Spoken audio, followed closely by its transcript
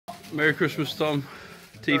Merry Christmas, Tom.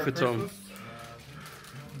 Tea for Tom.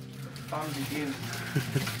 Fun begins.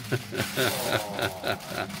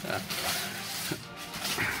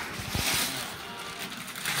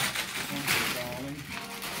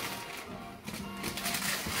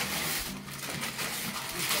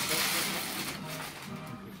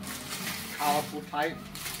 Colourful tape.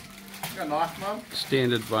 Got a knife, Mum?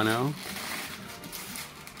 Standard by now.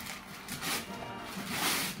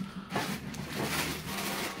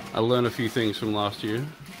 I learned a few things from last year.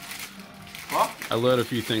 What? I learned a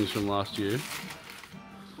few things from last year.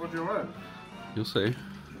 What did you learn? You'll see.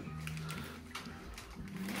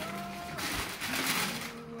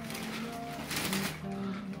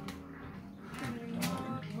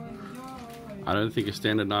 I don't think a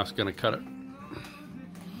standard knife's going to cut it.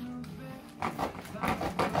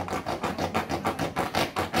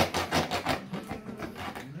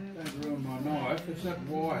 Don't ruin my knife. It's that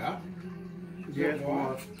wire. Yeah, that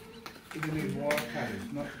wire. You need wire cutters.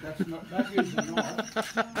 Don't use the knife.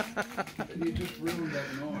 You just ruined that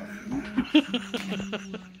knife.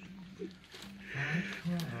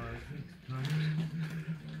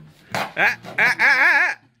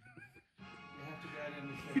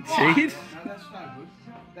 You cheat? No, that's no good.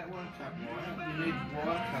 That won't cut wire. You need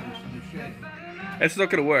wire cutters in the shed. It's not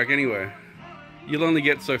going to work anyway. You'll only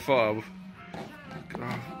get so far.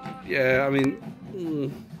 Yeah, I mean...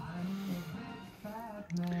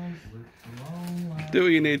 Do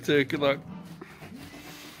what you need to. Good luck.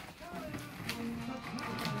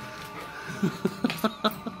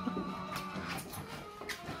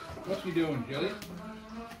 What's he doing, Jelly?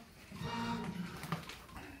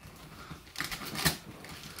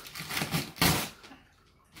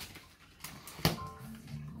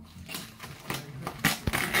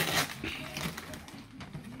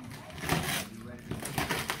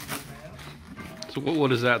 So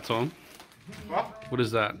what is that, Tom? What? What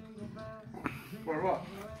is that? What?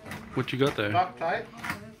 What you got there? Duct tape.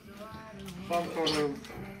 Some sort of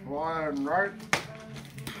wire and rope.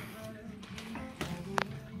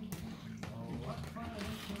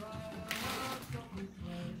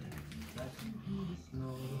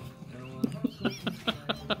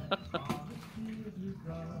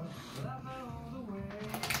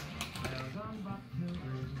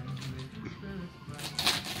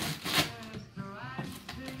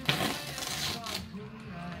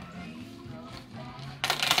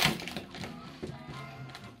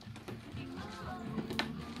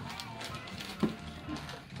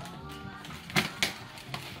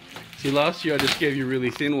 See, last year I just gave you really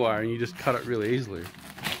thin wire and you just cut it really easily.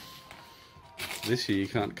 This year you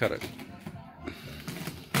can't cut it.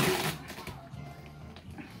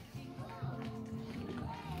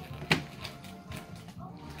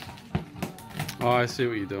 Oh, I see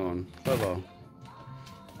what you're doing. Clever.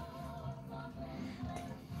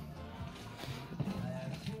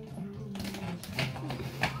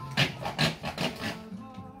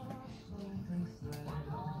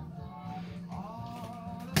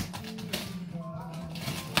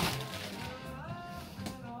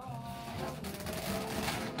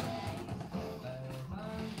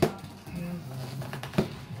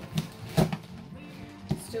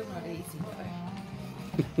 Still not easy though.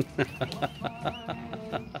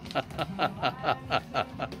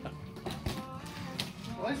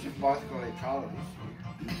 At least you've both got each other.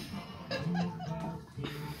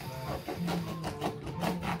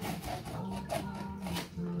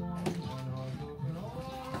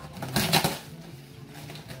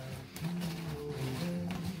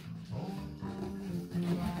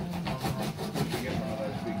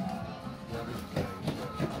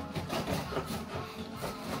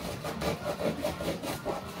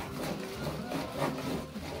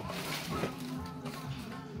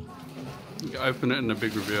 You open it in a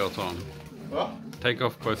big reveal, Tom. What? Take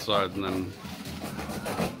off both sides and then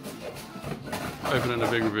open it in a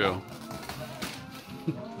big reveal.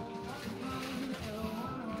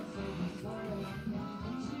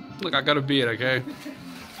 Look, I got a beard, okay?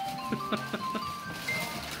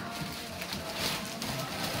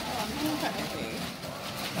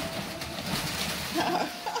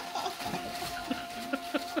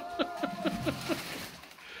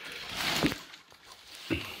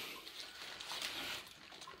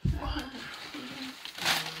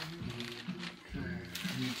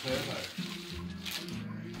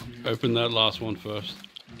 Open that last one first.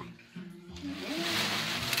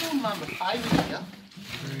 Oh, Mama, baby here.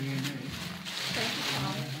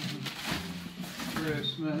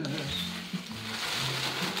 Christmas.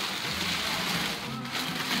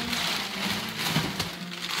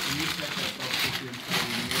 Can you take that box with you and put it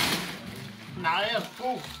in here? No, yeah,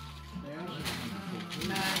 cool. Now?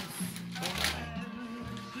 Nice.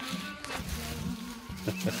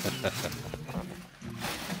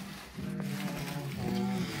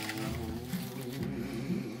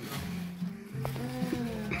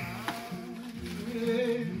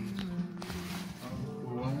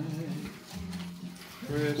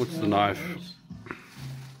 What's the knife?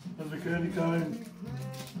 There's a candy cane.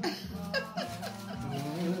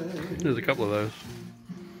 There's a couple of those.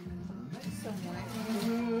 Somewhere.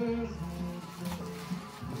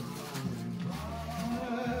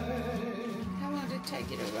 How long did it take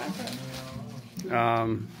you to wrap it?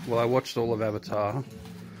 Well, I watched all of Avatar.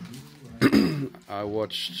 I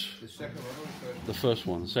watched The second one or the the first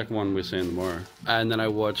one. The second one we're seeing tomorrow. And then I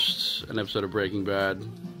watched an episode of Breaking Bad.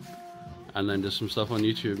 And then just some stuff on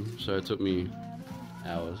YouTube. So it took me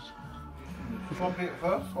hours. Which one bit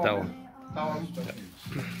first? That one. That one.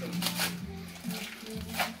 first?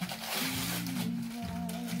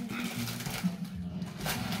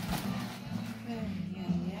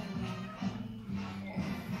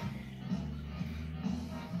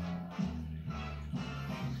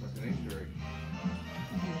 Like an Easter egg.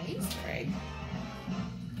 An Easter egg.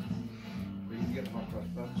 We can get hot cross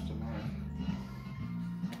buns tomorrow.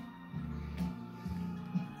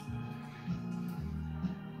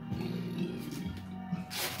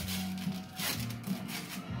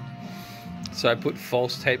 So I put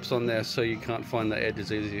false tapes on there so you can't find the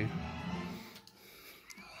edges easy.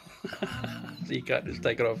 So you can't just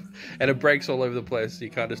take it off. And it breaks all over the place, so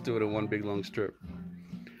you can't just do it in one big long strip.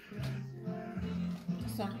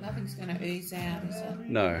 So nothing's going to ooze out, is it?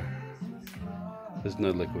 No. There's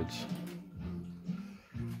no liquids.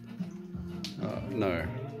 No.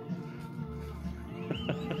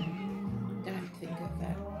 Don't think of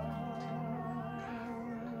that.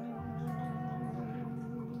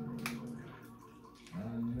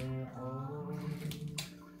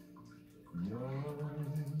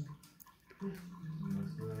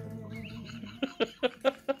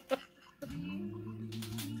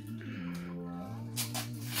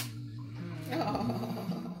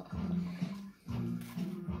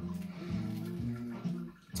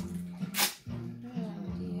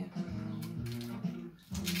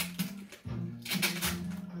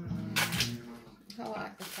 I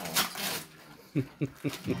like the colour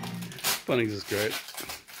too. Bunnings is great.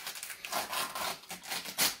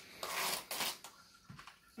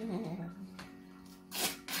 Oh.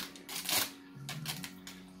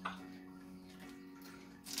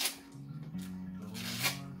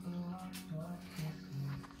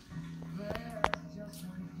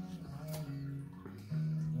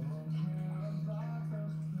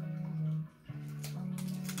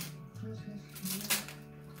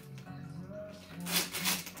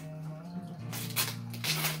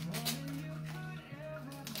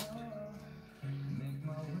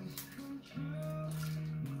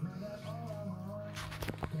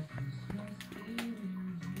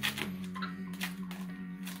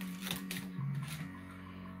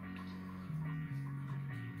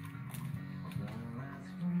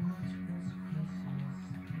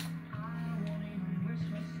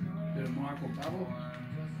 Did a Michael bubble?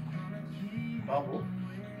 Bubble.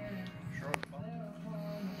 Sure.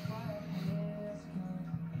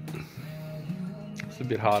 It's a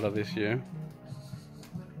bit harder this year.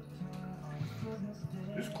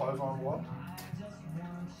 Just close on what?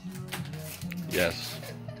 Yes.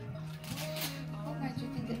 What made you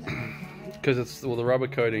think of that? Because it's, well, the rubber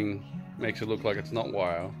coating makes it look like it's not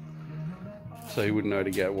wire. So you wouldn't know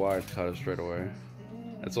to get wire cutter straight away.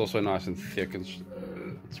 It's also nice and thick and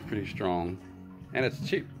it's pretty strong. And it's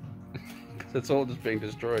cheap. It's all just being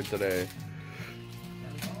destroyed today.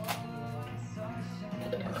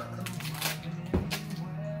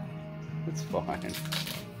 It's fine.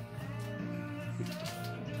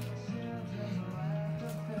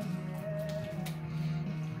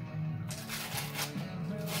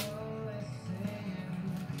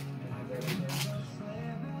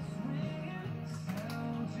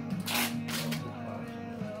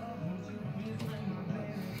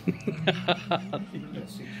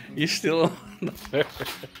 You're still on the ferry.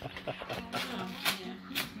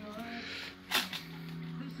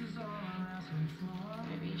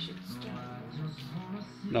 Maybe you should stop.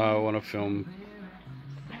 No, I want to film.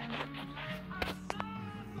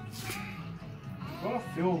 Gotta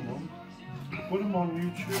film them, put them on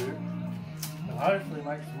YouTube, and hopefully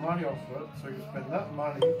make some money off it, so you can spend that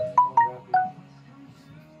money on wrapping.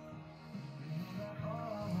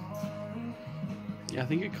 Yeah, I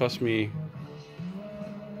think it cost me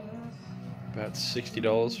about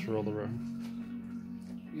 $60 for all the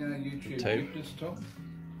You know, YouTube Tape. gift stuff.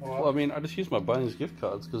 Well, I mean, I just use my Bunnings gift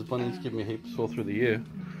cards because Bunnings give me heaps all through the year.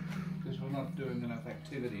 Because we're not doing enough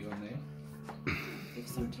activity on there. Give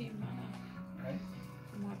some to your mother. Okay?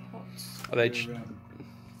 Are they? They're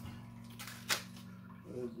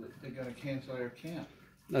going to cancel their account.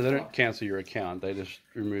 No, they don't cancel your account. They just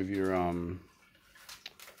remove your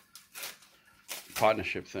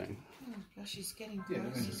partnership thing. Oh, gosh, she's getting Yeah,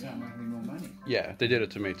 close. that means you can't make any more money. Yeah, they did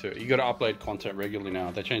it to me too. You got to upload content regularly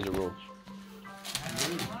now. They changed the rules.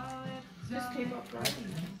 Just keep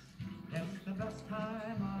uploading.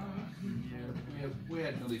 We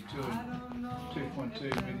had nearly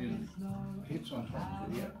 2.2 million hits on top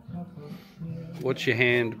of it, yeah. What's your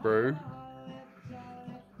hand, bro?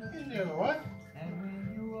 In the other way.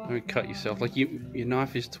 Don't cut yourself. Like your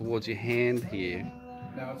knife is towards your hand here.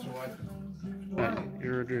 Now it's away from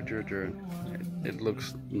It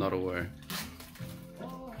looks not away.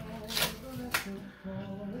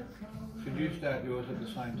 Should you start yours at the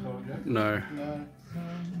same time, Jack? No. No.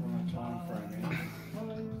 On a time frame, yeah.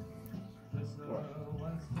 What?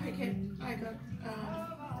 I got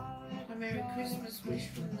a Merry Christmas wish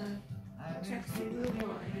from the taxi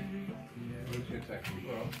wheelboy. Where's your taxi?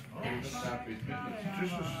 Well, you looked after his business.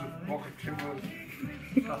 Just a block of timber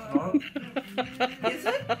stuff on it. Is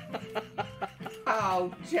it?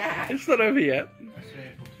 Oh, Jack. It's not over yet. A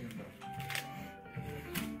sample timber.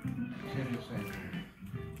 Timber sample.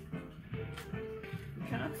 You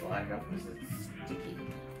can't slide it off because it's sticky.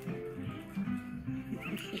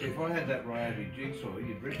 See, if I had that Ryobi jigsaw,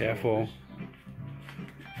 you'd rip it. Careful.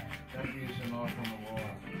 Don't use the knife on the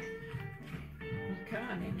wire. You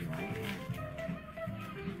can't anyway.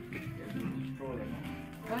 Destroy the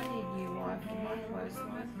knife. I need a new wife for my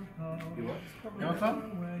clothesline. You what? Probably You want some?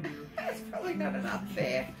 It's probably not enough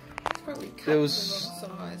there. It's probably cut There the was-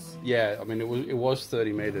 wrong size. Yeah, I mean it was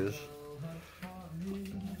 30 meters.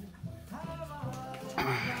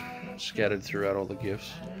 Scattered throughout all the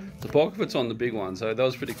gifts. The bulk of it's on the big one, so that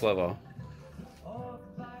was pretty clever. I'll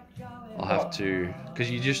have to, because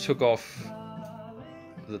you just took off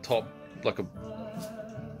the top like a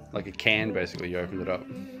can basically. You opened it up.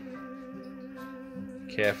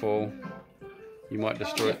 Careful, you might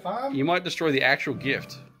destroy. You might destroy the actual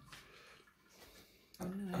gift. Oh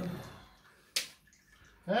no.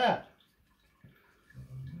 Yeah.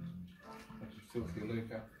 That's a filthy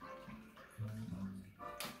Luca.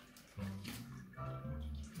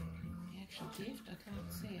 The actual gift? I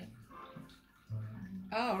can't see it.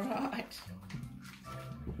 Oh, right.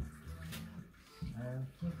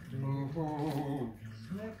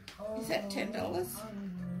 Is that $10?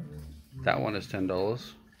 That one is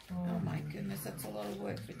 $10. Oh my goodness, that's a lot of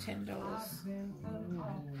work for $10. You're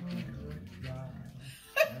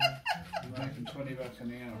making $20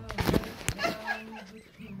 an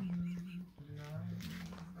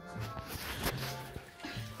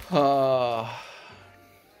hour.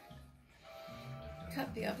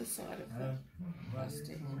 Cut the other side of the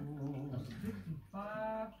plastic.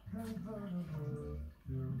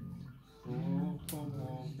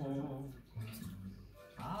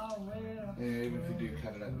 Yeah, even if you do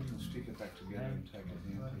cut it up, you can stick it back together and take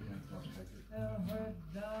it down. You don't have to take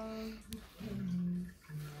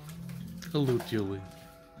it. Hello, Julie.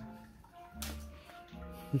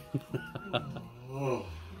 Oh.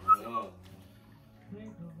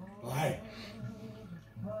 Why?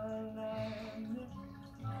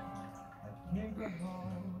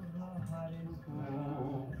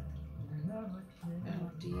 Oh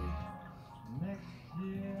dear.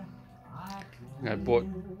 I bought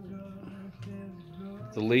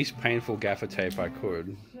the least painful gaffer tape I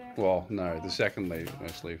could. Well, no, the second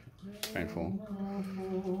mostly painful.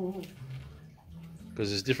 Because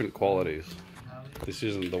there's different qualities. This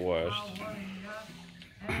isn't the worst,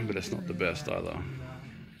 but it's not the best either.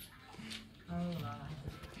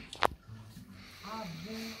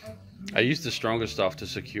 I used the stronger stuff to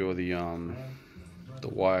secure the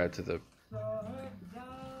wire to the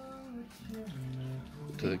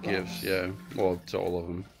gifts, yeah. Well, to all of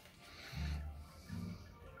them.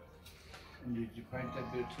 And did you paint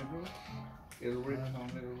that bit of timber? It'll rip, Tom,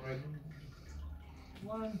 it'll rip.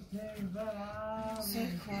 So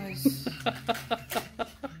close.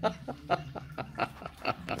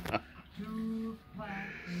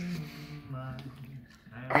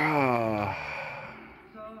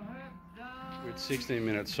 We're at 16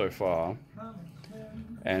 minutes so far,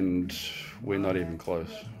 and we're not even close.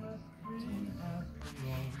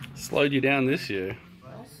 Slowed you down this year.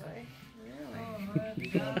 Also,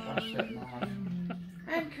 really.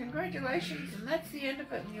 And congratulations, and that's the end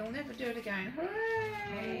of it, and you'll never do it again.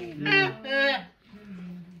 Hooray!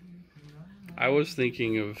 I was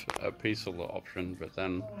thinking of a peaceful option, but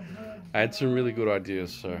then I had some really good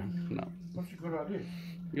ideas, so no. What's a good idea?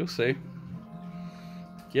 You'll see.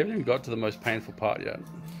 You haven't even got to the most painful part yet.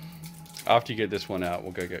 After you get this one out,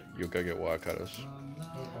 you'll go get wire cutters.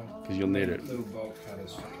 Okay. because you'll need it. Little bolt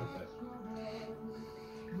cutters to cut that.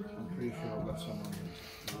 I'm pretty sure I've got some on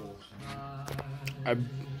the wall somewhere.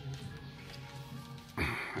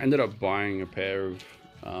 I ended up buying a pair of,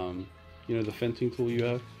 you know, the fencing tool you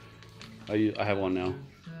have. I have one now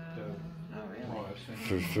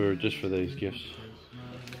for just for these gifts.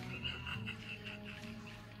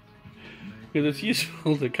 Because it's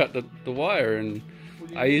useful to cut the wire, and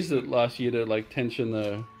I used it last year to like tension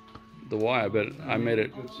the wire, but I made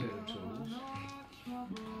it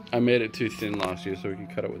too thin last year, so we could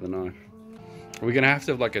cut it with a knife. We're gonna have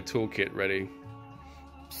to have like a toolkit ready.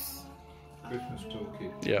 Christmas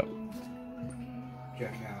toolkit. Yep.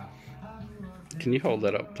 Jackhammer. Can you hold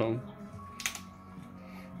that up, Tom?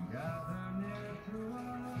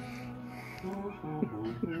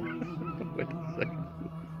 Wait a second.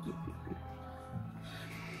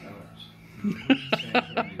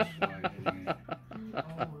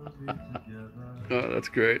 Oh, that's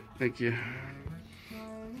great. Thank you.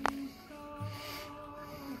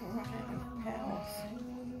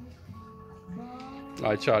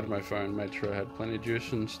 I charged my phone, made sure I had plenty of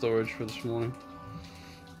juice and storage for this morning.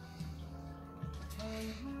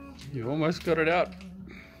 You almost got it out.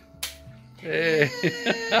 Hey.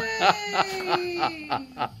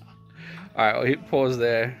 Alright, I'll hit pause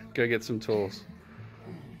there. Go get some tools.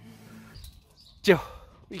 Joe,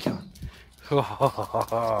 where you going?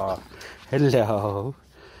 Oh, hello.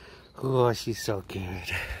 Oh, she's so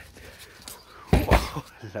good. Oh,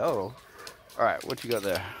 hello. Alright, what you got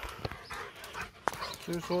there?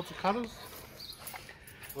 2 sorts of cutters.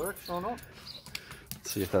 Works or not?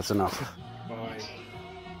 Let's see if that's enough. Bye.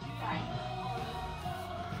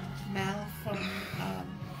 Mel from,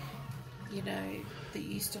 you know, that you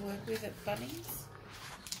used to work with at Bunnings.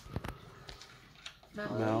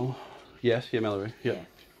 Mel? Yes, yeah, Mallory. Yep. Yeah.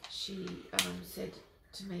 She said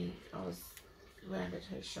to me, I was around at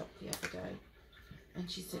her shop the other day, and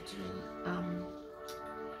she said to me,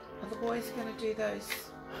 are the boys going to do those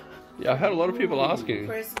Yeah, I've had a lot of people asking.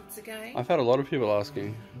 presents again? I've had a lot of people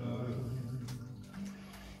asking.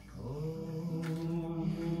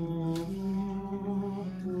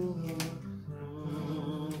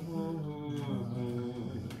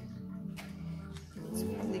 It's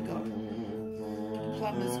probably got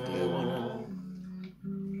plumber's glue on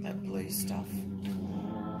it. That blue stuff.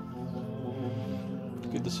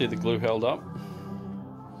 Good to see the glue held up.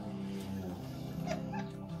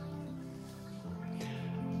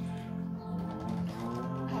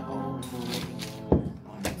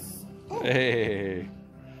 Nice. Oh, Hey,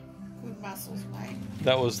 good muscles, mate.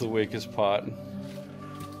 that was the weakest part.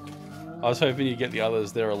 I was hoping you'd get the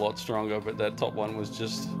others. They're a lot stronger, but that top one was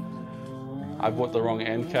just... I bought the wrong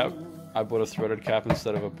end cap. I bought a threaded cap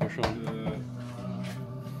instead of a push-on.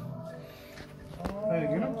 Hey,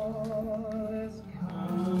 you know?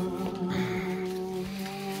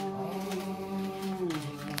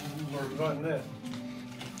 We're right there.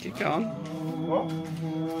 Keep going. What?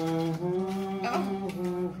 Oh,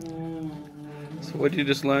 So what did you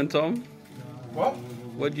just learn, Tom? What?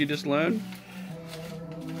 What did you just learn?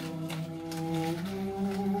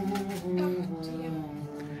 dear.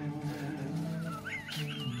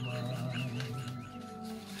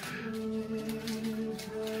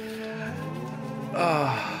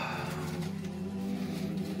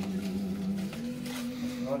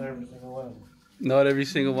 Not every single one. Not every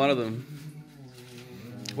single one of them.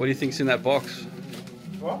 What do you think's in that box?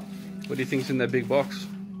 What? What do you think's in that big box?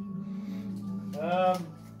 I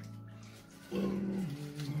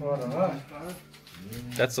don't know.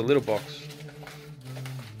 That's the little box.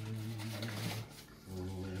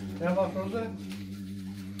 How much was it?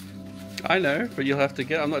 I know, but you'll have to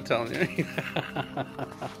get... I'm not telling you.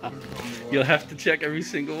 You'll have to check every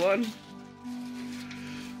single one.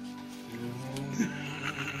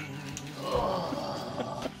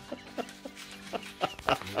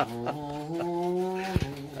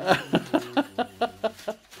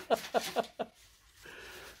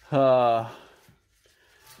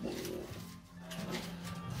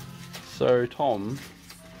 So, Tom,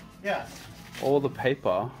 Yeah. all the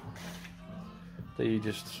paper that you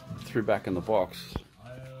just threw back in the box,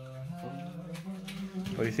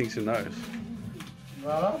 what do you think's in those?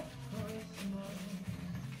 Right.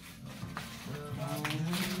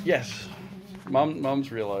 Yes.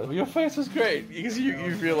 Mum's realised. Well, your face is great because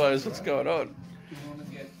you've realised what's going on.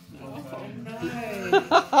 Oh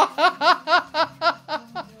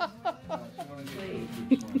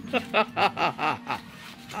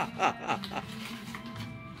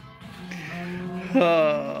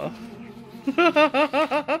no.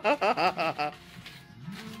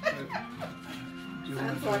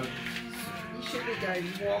 Sounds like you should be going,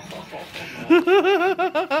 whoa.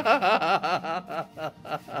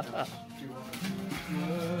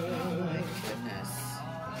 My goodness.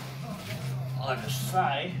 I just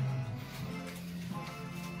say,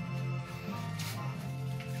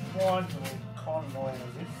 wine's kind of annoying as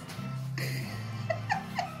this.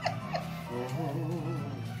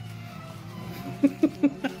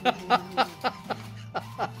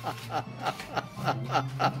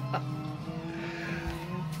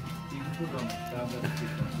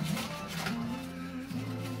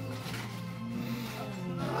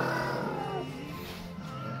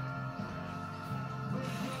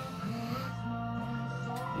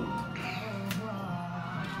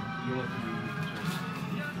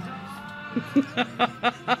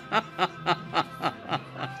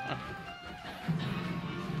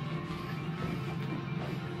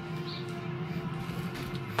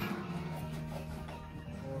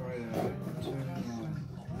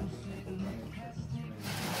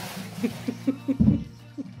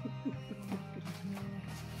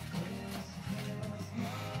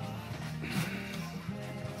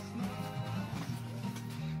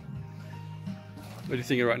 What are you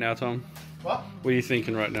thinking right now, Tom? What? What are you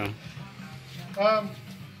thinking right now? Done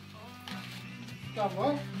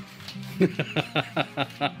well.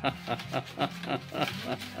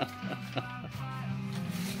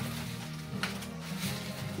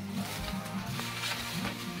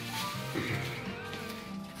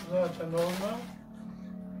 $10 now?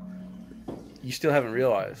 You still haven't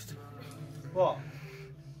realised What?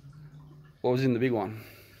 what was in the big one.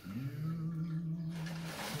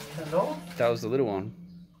 $10? That was the little one.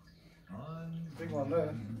 Big one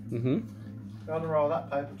there. Mm-hmm. You unroll that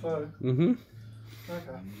paper too. Mm-hmm.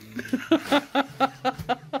 Okay.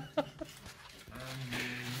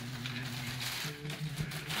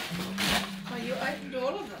 Oh, you opened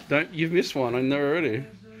all of them. You've missed one in there already.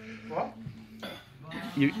 What?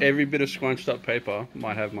 Every bit of scrunched up paper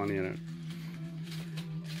might have money in it.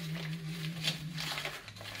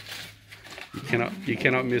 You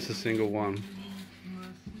cannot miss a single one.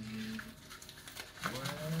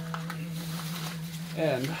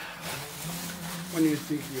 And when you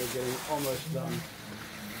think you're getting almost done,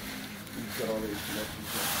 you've got all these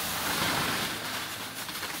selections left.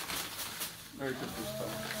 Very good this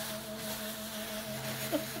time.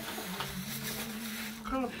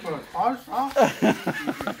 Could have put it closer.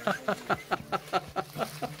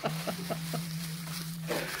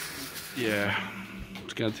 Yeah,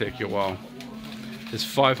 it's going to take you a while. There's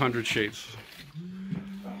 500 sheets.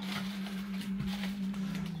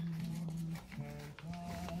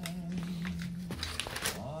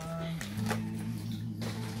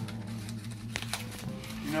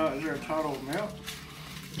 You know, is there a total amount?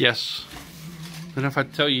 Yes. And if I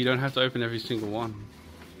tell you, you don't have to open every single one.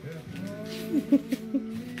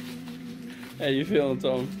 How you feeling,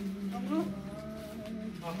 Tom?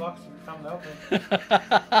 $9 if you come to help me.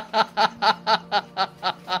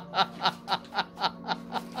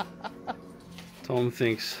 Tom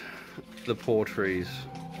thinks the poor trees.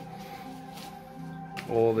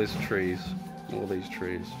 All these trees.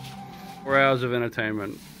 4 hours of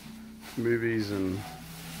entertainment, movies, and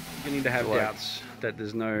beginning to have doubts that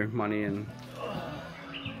there's no money in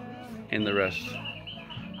the rest.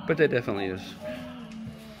 But there definitely is.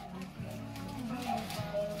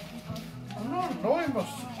 I'm not annoying, my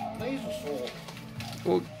knees are sore.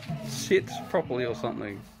 Well, sit properly or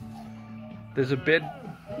something. There's a bed,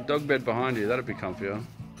 dog bed behind you. That'd be comfier.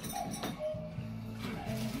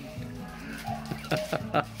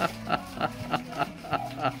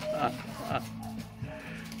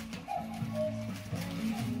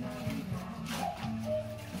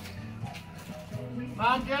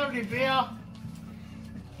 Longevity beer.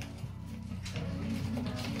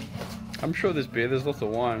 I'm sure there's beer. There's lots of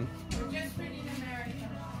wine. We're just reading America.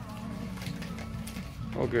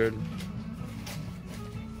 All good.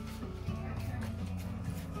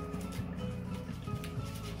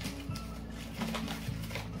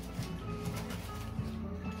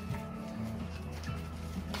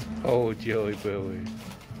 Oh, Joey Bowie.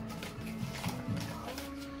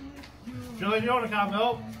 Julie, do you want to come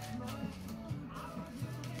help?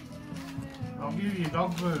 I'll give you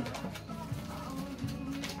dog food.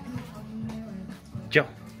 Joe.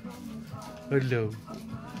 Hello. You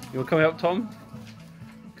want to come help Tom?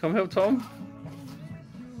 Come help Tom?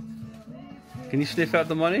 Can you sniff out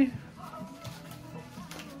the money?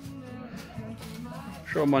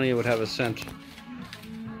 Sure, money would have a scent.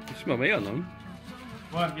 You smell me on them.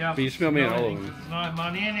 What, yeah? But you smell me on all of them. There's no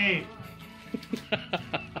money in it.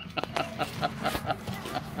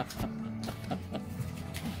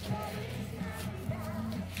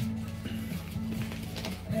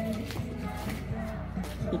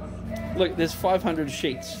 Look, there's 500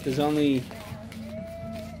 sheets. There's only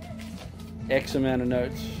X amount of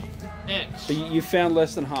notes. X. So you found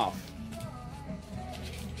less than half.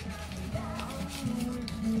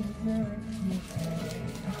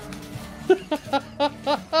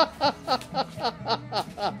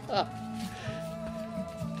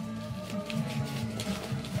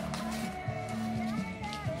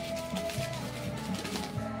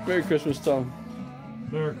 Merry Christmas, Tom.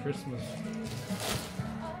 Merry Christmas.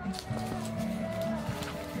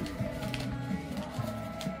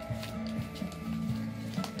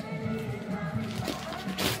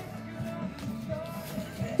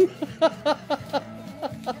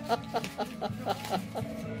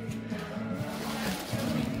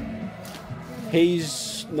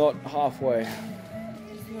 He's not halfway.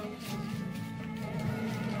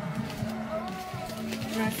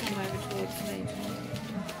 Throw some over towards me, Tom.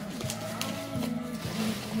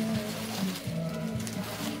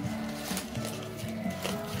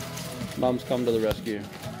 Mum's come to the rescue.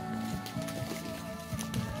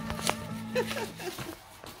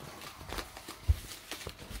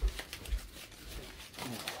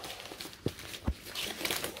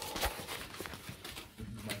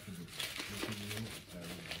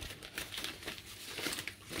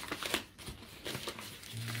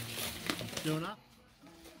 Doing up?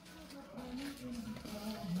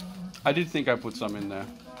 I did think I put some in there.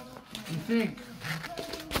 You think?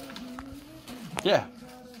 Yeah,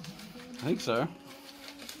 I think so.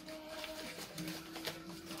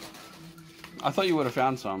 I thought you would have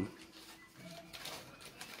found some.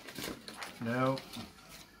 No.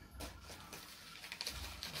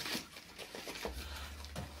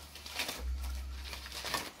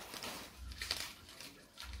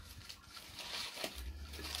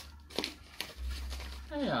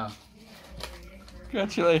 Yeah.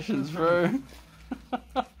 Congratulations, bro. And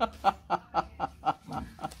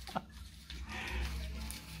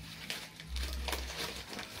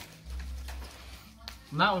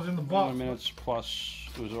that was in the 9 box. minutes plus,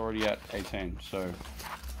 it was already at 18, so.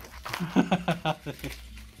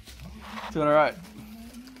 Doing alright.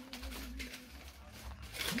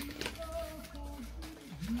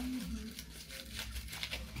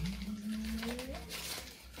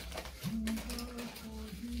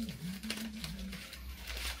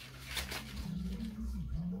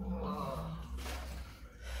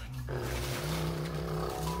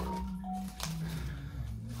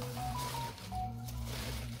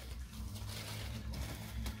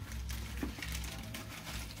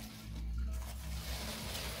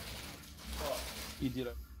 You did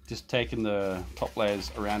it. Just taking the top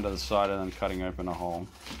layers around to the side and then cutting open a hole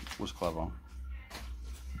was clever.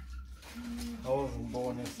 I wasn't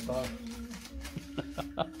born this stuff.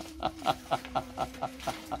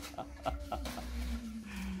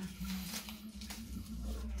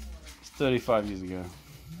 It's 35 years ago.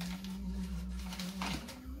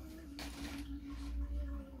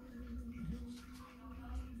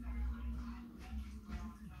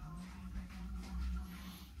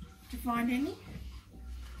 Did you find any?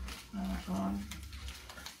 Oh, God.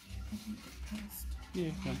 Yeah,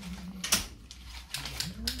 okay.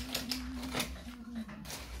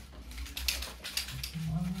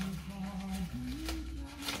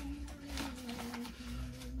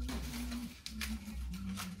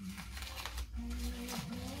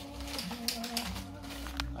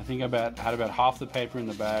 I think I had about half the paper in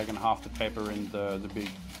the bag and half the paper in the big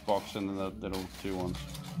box and the little two ones.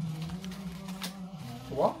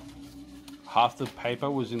 What? Half the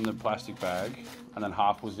paper was in the plastic bag, and then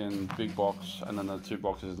half was in big box, and then the two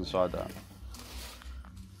boxes inside that.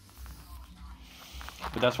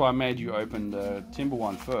 But that's why I made you open the timber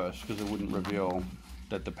one first, because it wouldn't reveal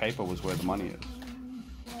that the paper was where the money is.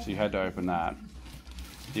 So you had to open that,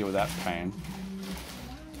 deal with that pain,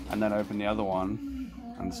 and then open the other one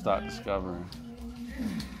and start discovering.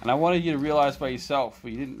 And I wanted you to realize by yourself,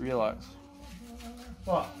 but you didn't realize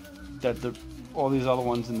What? that all these other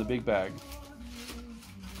ones in the big bag,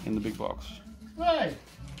 in the big box. Hey!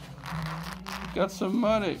 Got some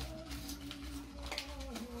money.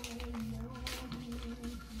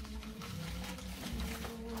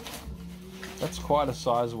 That's quite a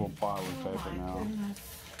sizable pile of paper now.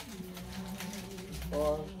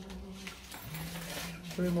 Five.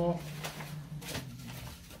 2 more.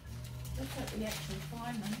 Let's hope we actually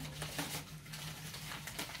find them.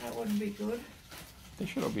 That wouldn't be good. They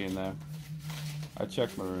should all be in there. I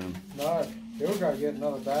checked my room. No, he'll go get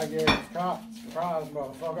another bag here in his car. Surprise,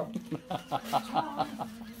 motherfucker.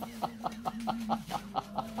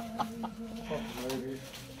 Fucking movie.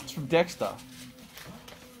 It's from Dexter.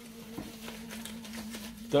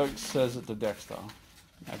 Doug says it to Dexter.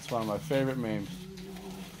 That's one of my favorite memes.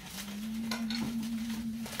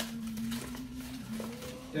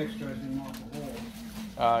 Dextro's in Michael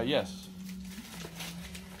Hall. Yes.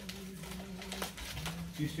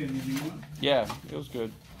 You seen the new one? Yeah, it was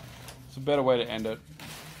good. It's a better way to end it.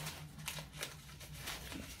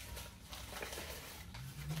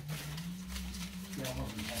 Yeah, I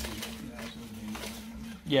wasn't happy with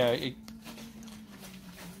it, Yeah, it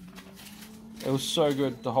was so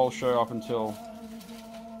good the whole show up until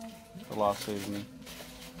the last season.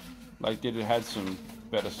 Like, it had some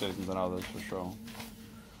better seasons than others for sure.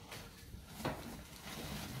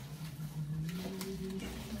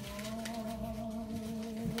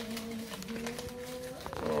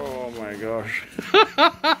 Oh my gosh.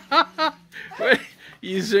 Wait,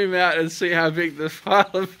 you zoom out and see how big the pile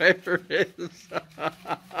of paper is.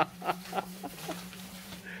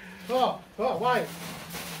 Oh, wait.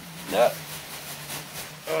 No.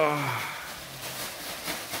 Oh.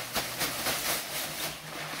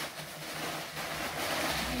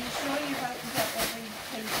 Are you sure you've opened up every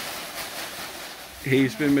piece?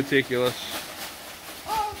 He's been meticulous.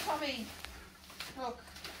 Oh, Tommy! Look.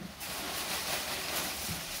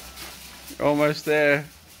 Almost there.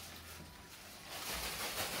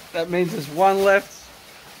 That means there's one left.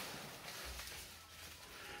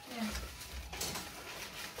 Yeah.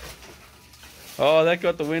 Oh, that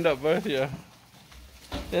got the wind up both of you.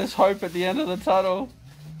 There's hope at the end of the tunnel.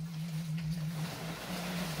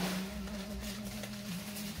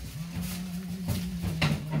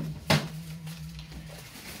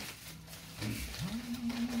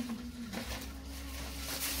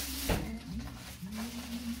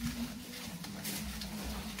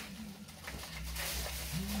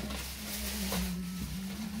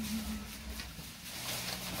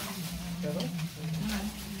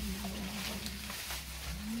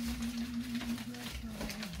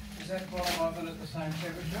 Is that bottom oven at the same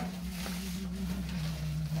temperature?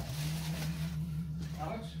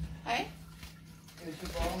 Alex? Hey? Is the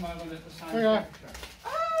bottom oven at the same Hang on. temperature?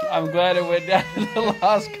 I'm glad it went down to the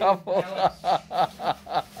last couple. Alex, is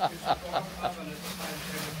the bottom oven at the same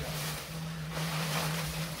temperature?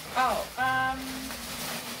 Oh,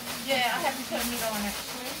 yeah, I haven't turned it on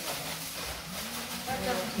actually. That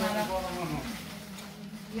doesn't Turn the matter. bottom one on.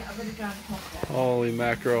 Yeah, I better go and pop that. Holy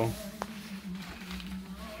mackerel.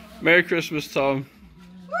 Merry Christmas, Tom.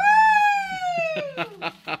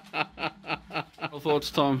 What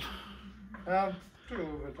thoughts, Tom? Took a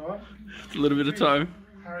little bit of time. A little bit of time.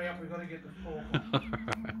 Hurry up, we've got to get the fork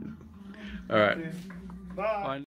on. All right. Bye. Bye.